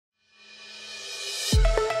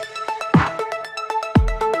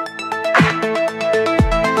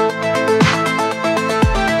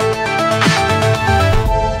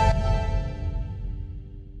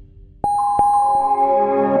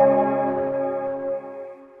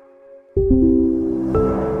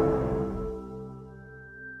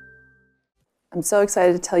I'm so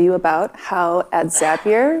excited to tell you about how at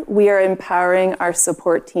Zapier we are empowering our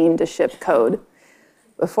support team to ship code.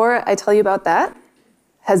 Before I tell you about that,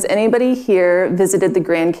 has anybody here visited the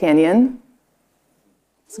Grand Canyon?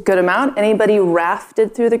 It's a good amount. Anybody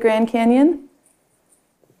rafted through the Grand Canyon?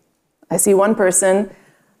 I see one person.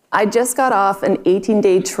 I just got off an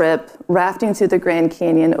 18-day trip rafting through the Grand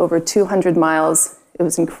Canyon over 200 miles. It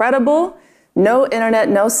was incredible. No internet,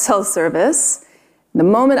 no cell service. The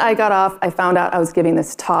moment I got off, I found out I was giving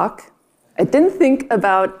this talk. I didn't think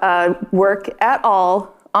about work at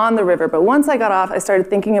all on the river, but once I got off, I started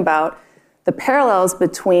thinking about the parallels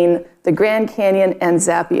between the Grand Canyon and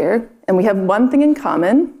Zapier, and we have one thing in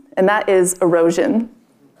common, and that is erosion.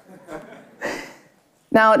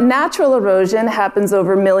 Now, natural erosion happens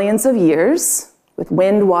over millions of years with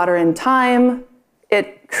wind, water, and time.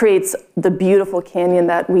 It creates the beautiful canyon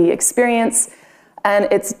that we experience, and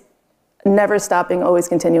it's never stopping, always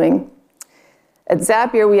continuing. At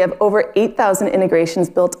Zapier, we have over 8,000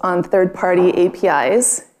 integrations built on third-party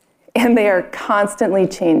APIs, and they are constantly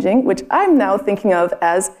changing, which I'm now thinking of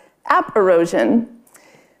as app erosion.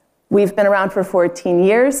 We've been around for 14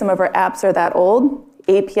 years. Some of our apps are that old.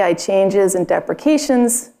 API changes and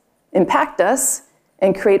deprecations impact us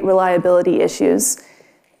and create reliability issues.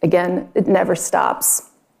 Again, it never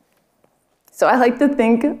stops. So I like to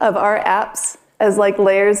think of our apps as like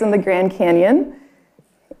layers in the Grand Canyon,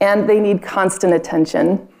 and they need constant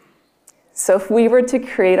attention. So if we were to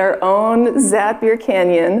create our own Zapier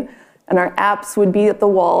Canyon, and our apps would be at the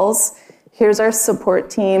walls, here's our support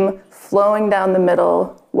team flowing down the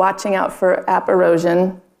middle, watching out for app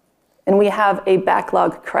erosion, and we have a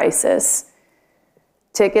backlog crisis.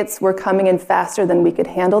 Tickets were coming in faster than we could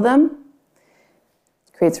handle them.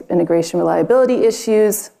 It creates integration reliability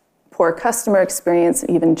issues, poor customer experience, and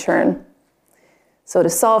even churn. So to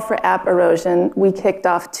solve for app erosion, we kicked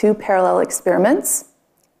off 2 parallel experiments.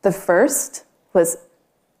 The first was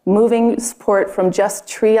moving support from just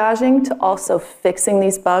triaging to also fixing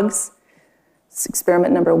these bugs. It's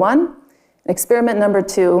experiment number 1. Experiment number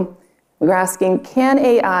 2, we were asking, can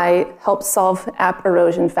AI help solve app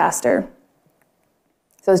erosion faster?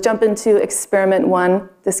 So let's jump into experiment 1.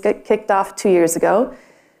 This got kicked off 2 years ago,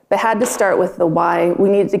 but had to start with the why. We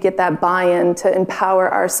needed to get that buy-in to empower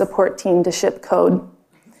our support team to ship code.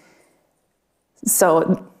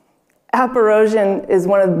 So app erosion is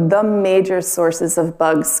one of the major sources of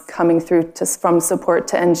bugs coming through from support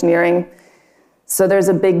to engineering. So there's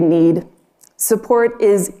a big need. Support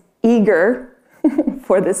is eager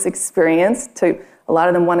for this experience. A lot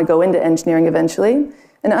of them want to go into engineering eventually.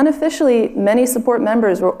 And unofficially, many support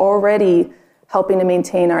members were already helping to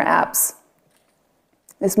maintain our apps.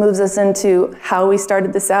 This moves us into how we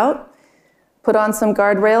started this out. Put on some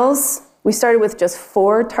guardrails. We started with just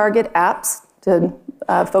 4 target apps to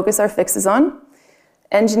focus our fixes on.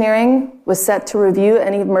 Engineering was set to review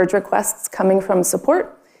any merge requests coming from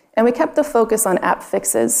support, and we kept the focus on app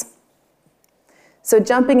fixes. So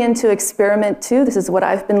jumping into experiment 2, this is what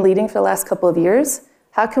I've been leading for the last couple of years.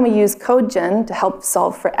 How can we use CodeGen to help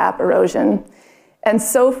solve for app erosion? And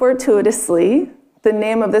so fortuitously, the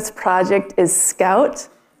name of this project is Scout,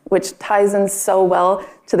 which ties in so well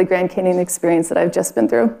to the Grand Canyon experience that I've just been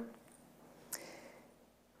through.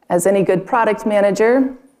 As any good product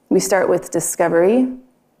manager, we start with discovery.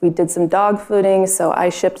 We did some dog fooding, so I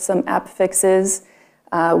shipped some app fixes.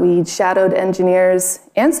 We shadowed engineers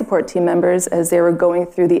and support team members as they were going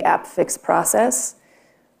through the app fix process.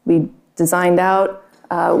 We designed out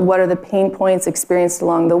what are the pain points experienced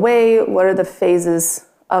along the way, what are the phases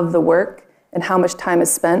of the work, and how much time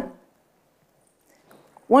is spent.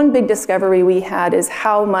 One big discovery we had is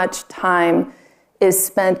how much time is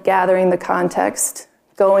spent gathering the context,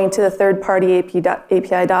 going to the third-party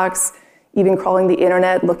API docs, even crawling the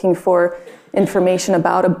internet, looking for information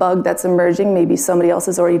about a bug that's emerging. Maybe somebody else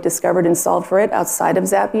has already discovered and solved for it outside of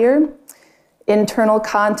Zapier. Internal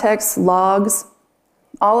context, logs.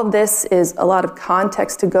 All of this is a lot of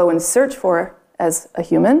context to go and search for as a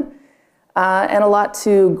human, and a lot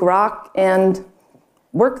to grok and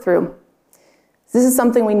work through. This is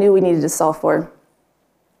something we knew we needed to solve for.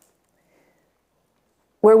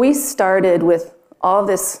 Where we started with all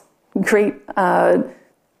this great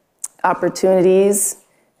opportunities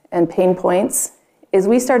and pain points is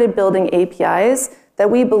we started building APIs that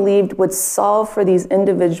we believed would solve for these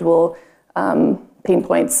individual pain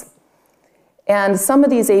points. And some of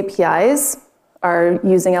these APIs are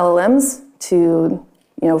using LLMs to,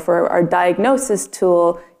 for our diagnosis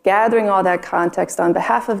tool, gathering all that context on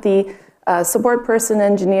behalf of the support person,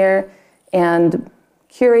 engineer, and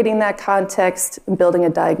curating that context, and building a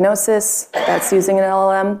diagnosis that's using an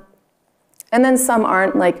LLM. And then some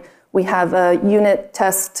aren't, like We have a unit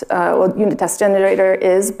test, well, unit test generator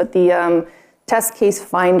is, but the test case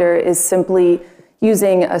finder is simply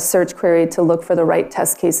using a search query to look for the right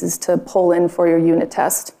test cases to pull in for your unit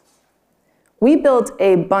test. We built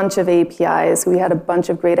a bunch of APIs. We had a bunch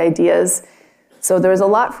of great ideas. So there was a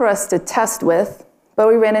lot for us to test with, but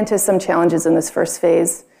we ran into some challenges in this first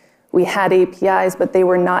phase. We had APIs, but they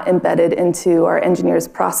were not embedded into our engineers'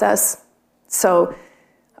 process. So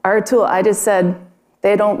our tool, I just said,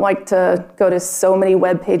 they don't like to go to so many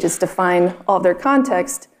web pages to find all of their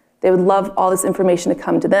context. They would love all this information to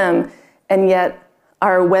come to them. And yet,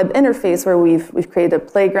 our web interface, where we've created a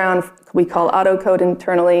playground we call AutoCode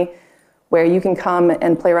internally, where you can come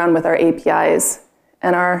and play around with our APIs.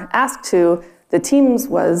 And our ask to the teams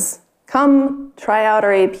was, come try out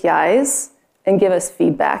our APIs and give us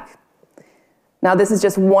feedback. Now, this is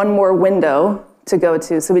just one more window to go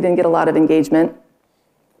to, so we didn't get a lot of engagement.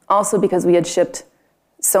 Also, because we had shipped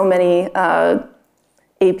so many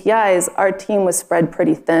APIs, our team was spread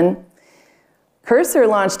pretty thin. Cursor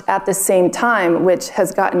launched at the same time, which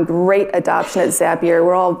has gotten great adoption at Zapier.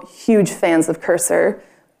 We're all huge fans of Cursor.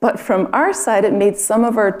 But from our side, it made some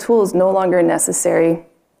of our tools no longer necessary.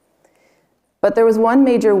 But there was one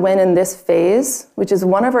major win in this phase, which is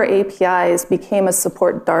one of our APIs became a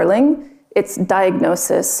support darling. It's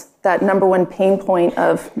diagnosis, that number one pain point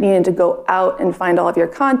of needing to go out and find all of your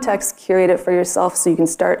context, curate it for yourself so you can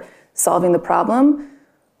start solving the problem.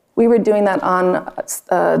 We were doing that on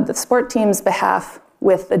the support team's behalf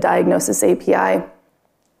with the diagnosis API.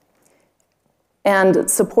 And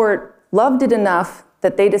support loved it enough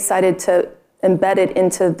that they decided to embed it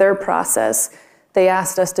into their process. They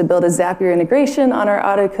asked us to build a Zapier integration on our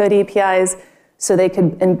AutoCode APIs so they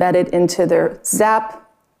could embed it into their Zap.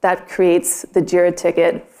 That creates the JIRA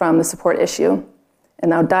ticket from the support issue. And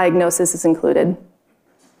now diagnosis is included.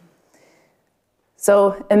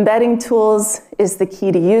 So embedding tools is the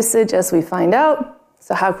key to usage, as we find out.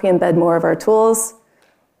 So how can we embed more of our tools?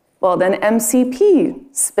 Well, then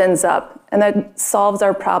MCP spins up, and that solves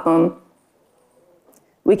our problem.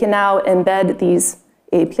 We can now embed these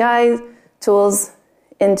API tools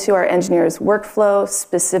into our engineers' workflow.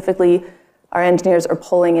 Specifically, our engineers are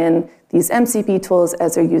pulling in these MCP tools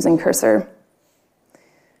as they're using Cursor.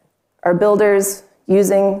 Our builders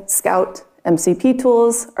using Scout MCP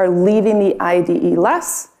tools are leaving the IDE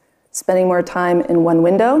less, spending more time in one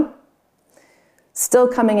window. Still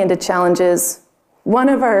coming into challenges. One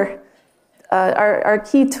of our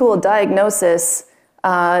key tool, diagnosis,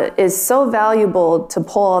 is so valuable to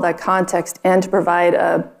pull all that context and to provide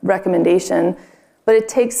a recommendation, but it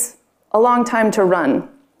takes a long time to run.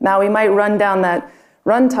 Now, we might run down that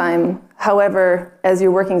runtime. However, as you're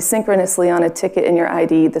working synchronously on a ticket in your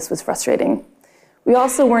IDE, this was frustrating. We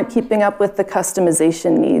also weren't keeping up with the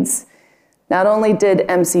customization needs. Not only did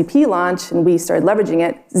MCP launch, and we started leveraging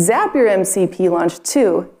it, Zapier MCP launched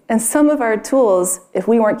too. And some of our tools, if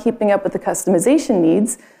we weren't keeping up with the customization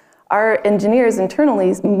needs, our engineers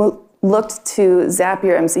internally looked to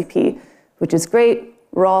Zapier MCP, which is great.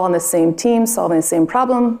 We're all on the same team, solving the same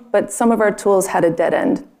problem, but some of our tools had a dead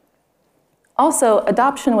end. Also,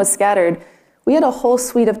 adoption was scattered. We had a whole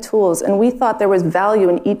suite of tools, and we thought there was value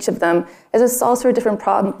in each of them as it solves for different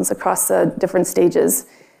problems across the different stages.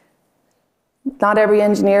 Not every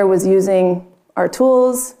engineer was using our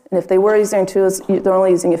tools, and if they were using tools, they're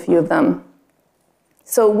only using a few of them.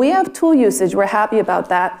 So we have tool usage, we're happy about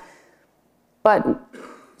that, but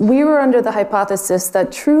we were under the hypothesis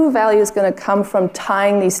that true value is going to come from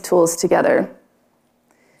tying these tools together.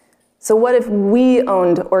 So what if we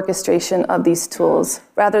owned orchestration of these tools?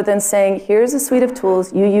 Rather than saying, here's a suite of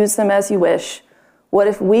tools, you use them as you wish, what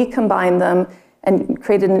if we combined them and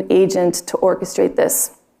created an agent to orchestrate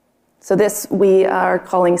this? So this we are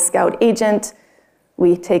calling Scout Agent.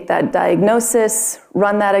 We take that diagnosis,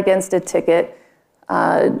 run that against a ticket,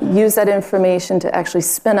 use that information to actually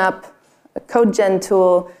spin up a code gen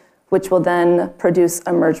tool, which will then produce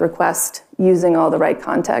a merge request using all the right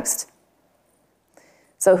context.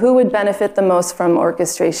 So who would benefit the most from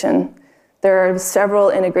orchestration? There are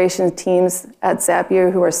several integration teams at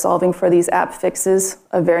Zapier who are solving for these app fixes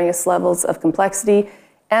of various levels of complexity,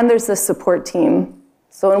 and there's the support team.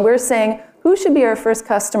 So when we're saying, who should be our first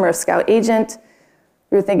customer of Scout Agent,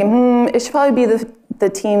 we were thinking, it should probably be the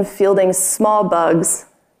team fielding small bugs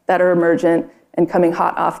that are emergent and coming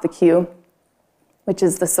hot off the queue, which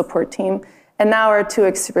is the support team. And now our two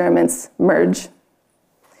experiments merge.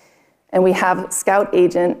 And we have Scout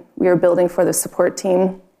Agent we are building for the support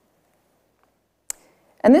team.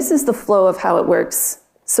 And this is the flow of how it works.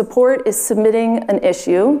 Support is submitting an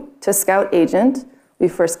issue to Scout Agent. We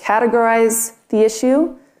first categorize the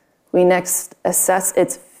issue. We next assess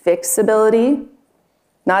its fixability.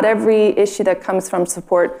 Not every issue that comes from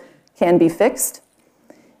support can be fixed.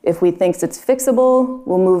 If we think it's fixable,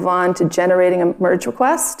 we'll move on to generating a merge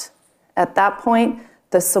request. At that point,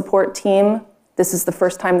 the support team, this is the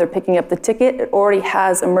first time they're picking up the ticket, it already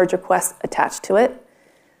has a merge request attached to it.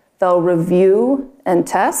 They'll review and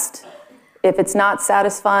test. If it's not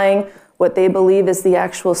satisfying what they believe is the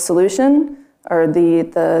actual solution, or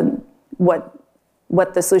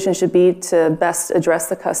what the solution should be to best address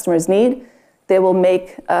the customer's need, they will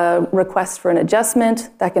make a request for an adjustment.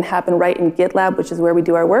 That can happen right in GitLab, which is where we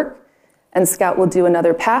do our work. And Scout will do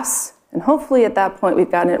another pass. And hopefully at that point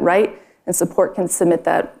we've gotten it right, and support can submit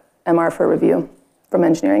that MR for review from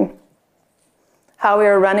engineering. How we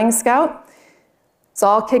are running Scout. It's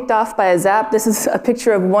all kicked off by a Zap. This is a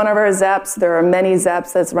picture of one of our Zaps. There are many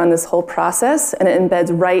Zaps that run this whole process, and it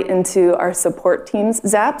embeds right into our support team's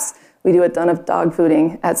Zaps. We do a ton of dog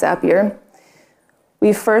fooding at Zapier.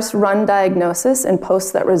 We first run diagnosis and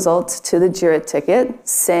post that result to the JIRA ticket,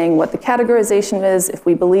 saying what the categorization is, if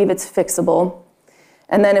we believe it's fixable.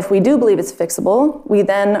 And then if we do believe it's fixable, we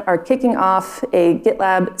then are kicking off a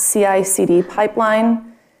GitLab CI/CD pipeline.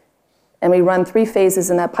 And we run 3 phases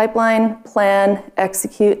in that pipeline: plan,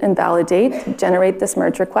 execute, and validate to generate this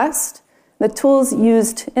merge request. The tools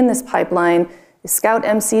used in this pipeline is Scout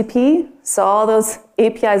MCP. So all those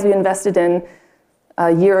APIs we invested in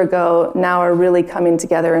a year ago now are really coming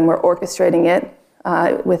together, and we're orchestrating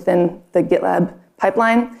it within the GitLab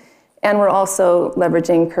pipeline. And we're also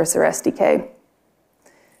leveraging Cursor SDK.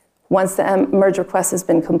 Once the merge request has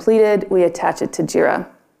been completed, we attach it to JIRA,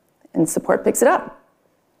 and support picks it up.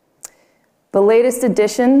 The latest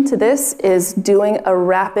addition to this is doing a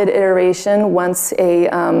rapid iteration once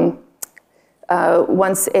a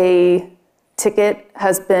ticket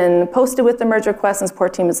has been posted with the merge request and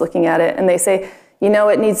support team is looking at it, and they say, you know,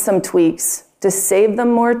 it needs some tweaks. To save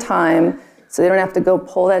them more time so they don't have to go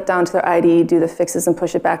pull that down to their IDE, do the fixes, and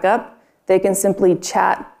push it back up, they can simply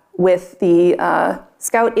chat with the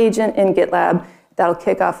Scout agent in GitLab. That'll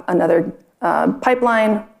kick off another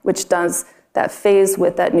pipeline, which does that phase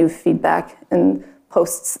with that new feedback and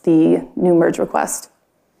posts the new merge request.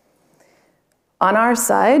 On our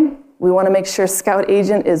side, we want to make sure Scout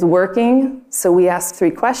Agent is working, so we ask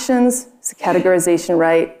 3 questions. Is the categorization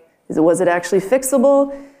right? Was it actually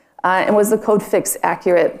fixable? And was the code fix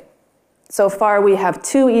accurate? So far, we have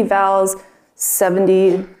 2 evals,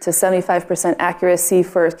 70 to 75% accuracy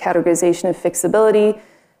for categorization and fixability.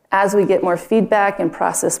 As we get more feedback and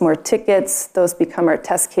process more tickets, those become our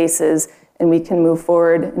test cases, and we can move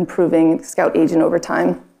forward improving Scout Agent over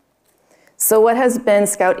time. So what has been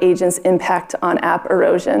Scout Agent's impact on app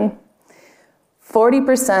erosion?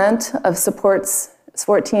 40% of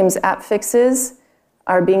support teams' app fixes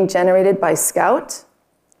are being generated by Scout.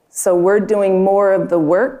 So we're doing more of the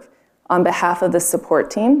work on behalf of the support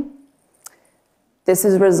team. This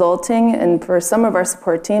is resulting, and for some of our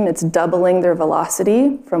support team, it's doubling their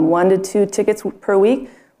velocity from 1 to 2 tickets per week,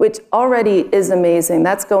 which already is amazing.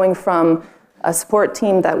 That's going from a support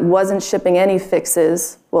team that wasn't shipping any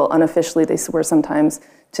fixes, well, unofficially they were sometimes,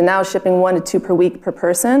 to now shipping 1 to 2 per week per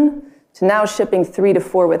person, to now shipping 3 to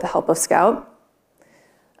 4 with the help of Scout.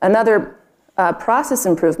 Another process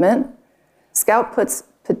improvement, Scout puts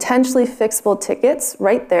potentially fixable tickets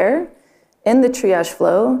right there in the triage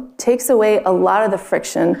flow, takes away a lot of the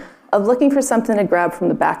friction of looking for something to grab from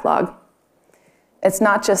the backlog. It's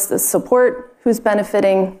not just the support who's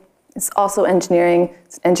benefiting, it's also engineering.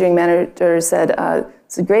 Engineering manager said,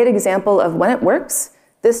 it's a great example of when it works,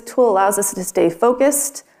 this tool allows us to stay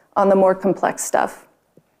focused on the more complex stuff.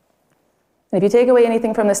 And if you take away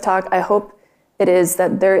anything from this talk, I hope it is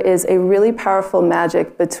that there is a really powerful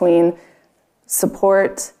magic between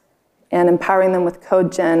support and empowering them with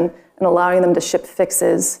code gen and allowing them to ship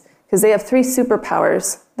fixes, because they have 3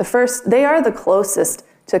 superpowers. The first, they are the closest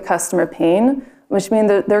to customer pain, which means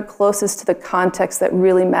they're closest to the context that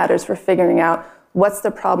really matters for figuring out what's the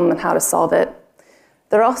problem and how to solve it.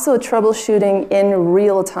 They're also troubleshooting in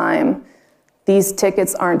real time. These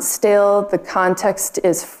tickets aren't stale, the context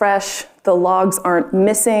is fresh, the logs aren't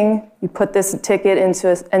missing. You put this ticket into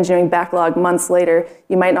an engineering backlog months later,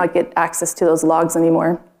 you might not get access to those logs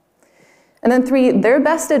anymore. And then 3, they're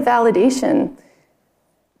best at validation.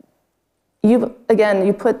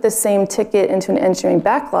 You put the same ticket into an engineering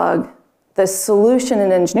backlog, the solution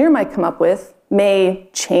an engineer might come up with may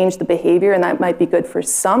change the behavior, and that might be good for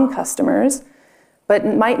some customers, but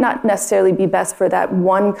it might not necessarily be best for that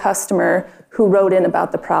one customer who wrote in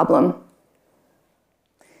about the problem.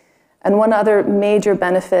 And one other major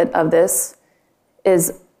benefit of this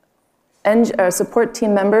is support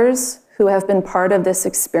team members who have been part of this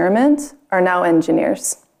experiment are now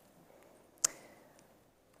engineers.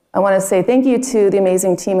 I want to say thank you to the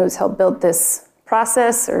amazing team who's helped build this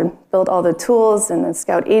process or build all the tools and the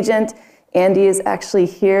Scout Agent. Andy is actually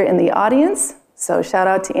here in the audience, so shout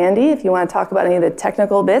out to Andy. If you want to talk about any of the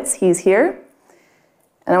technical bits, he's here.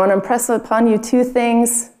 And I want to impress upon you two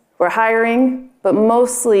things. We're hiring, but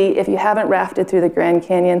mostly if you haven't rafted through the Grand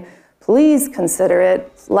Canyon, please consider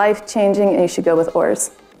it. It's life-changing and you should go with oars.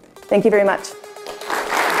 Thank you very much.